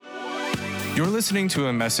You're listening to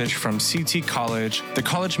a message from CT College, the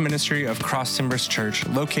college ministry of Cross Timbers Church,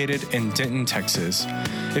 located in Denton, Texas.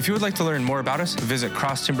 If you would like to learn more about us, visit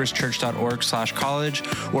crosstimberschurch.org/college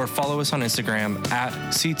or follow us on Instagram at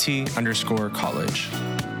CT_college.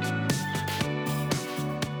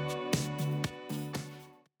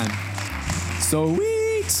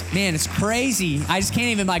 Sweet. Man, it's crazy. I just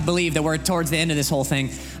can't even believe that we're towards the end of this whole thing.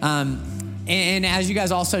 And as you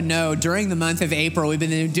guys also know, during the month of April, we've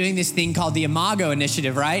been doing this thing called the Imago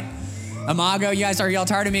Initiative, right? Imago, are y'all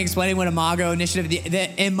tired of me explaining what Imago Initiative, the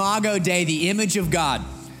Imago Day, the image of God,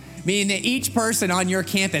 meaning that each person on your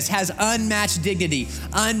campus has unmatched dignity,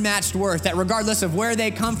 unmatched worth, that regardless of where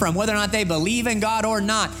they come from, whether or not they believe in God or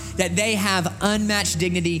not, that they have unmatched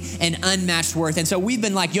dignity and unmatched worth. And so we've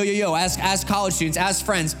been like, as college students, as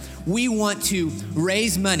friends, we want to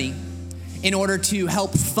raise money in order to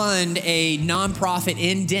help fund a nonprofit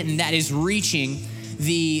in Denton that is reaching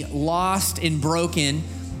the lost and broken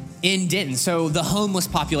in Denton. So the homeless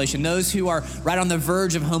population, those who are right on the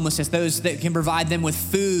verge of homelessness, those that can provide them with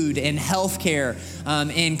food and health care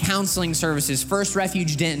and counseling services. First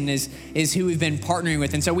Refuge Denton is who we've been partnering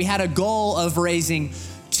with. And so we had a goal of raising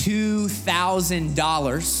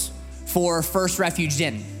 $2,000 for First Refuge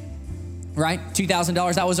Denton, right?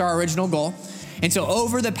 $2,000, that was our original goal. And so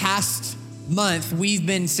over the past month, we've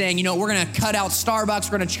been saying, we're going to cut out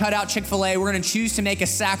Starbucks, we're going to cut out Chick-fil-A, we're going to choose to make a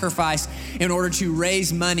sacrifice in order to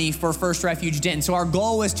raise money for First Refuge Denton. So our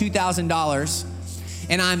goal was $2,000,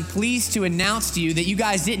 and I'm pleased to announce to you that you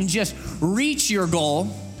guys didn't just reach your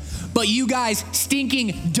goal, but you guys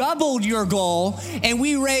stinking doubled your goal, and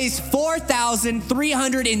we raised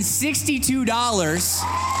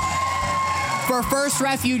 $4,362 for First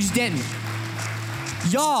Refuge Denton.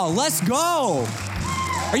 Y'all, let's go.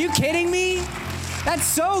 Are you kidding me? That's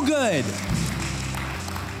so good.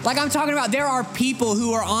 Like I'm talking about, there are people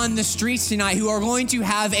who are on the streets tonight who are going to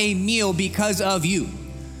have a meal because of you.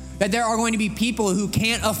 That there are going to be people who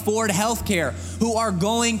can't afford health care, who are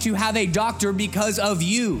going to have a doctor because of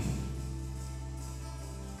you.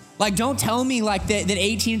 Like, don't tell me like that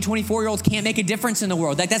 18 and 24-year-olds can't make a difference in the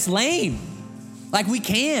world. Like, that's lame. Like, we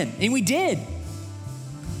can, and we did.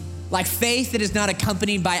 Like, faith that is not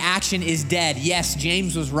accompanied by action is dead. Yes,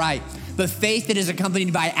 James was right. But faith that is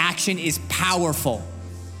accompanied by action is powerful.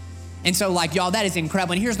 And so, y'all, that is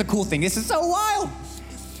incredible. And here's the cool thing. This is so wild.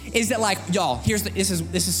 Is that, y'all, this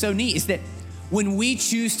is so neat. Is that when we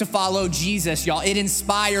choose to follow Jesus, y'all, it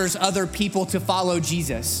inspires other people to follow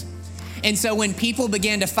Jesus. And so when people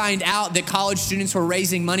began to find out that college students were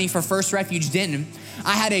raising money for First Refuge Denton,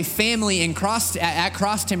 I had a family at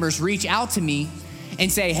Cross Timbers reach out to me and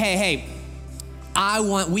say, hey,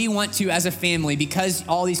 we want to, as a family, because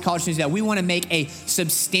all these college students, we want to make a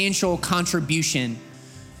substantial contribution,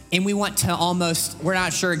 and we want to we're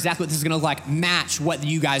not sure exactly what this is going to look like, match what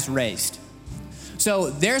you guys raised. So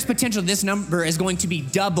there's potential this number is going to be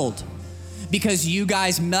doubled because you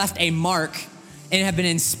guys left a mark and have been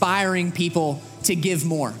inspiring people to give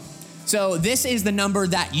more. So this is the number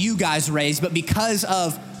that you guys raised, but because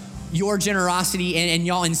of your generosity and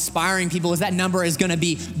y'all inspiring people, that number is gonna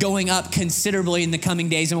be going up considerably in the coming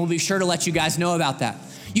days, and we'll be sure to let you guys know about that.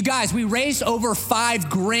 You guys, we raised over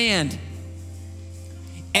 $5,000.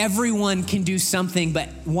 Everyone can do something, but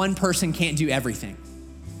one person can't do everything.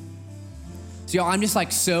 So y'all, I'm just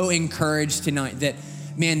so encouraged tonight that,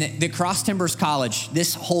 man, the Cross Timbers College,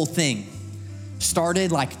 this whole thing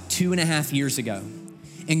started 2.5 years ago.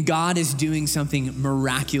 And God is doing something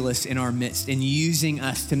miraculous in our midst and using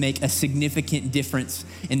us to make a significant difference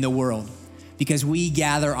in the world. Because we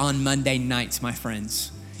gather on Monday nights, my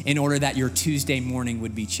friends, in order that your Tuesday morning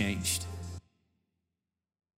would be changed.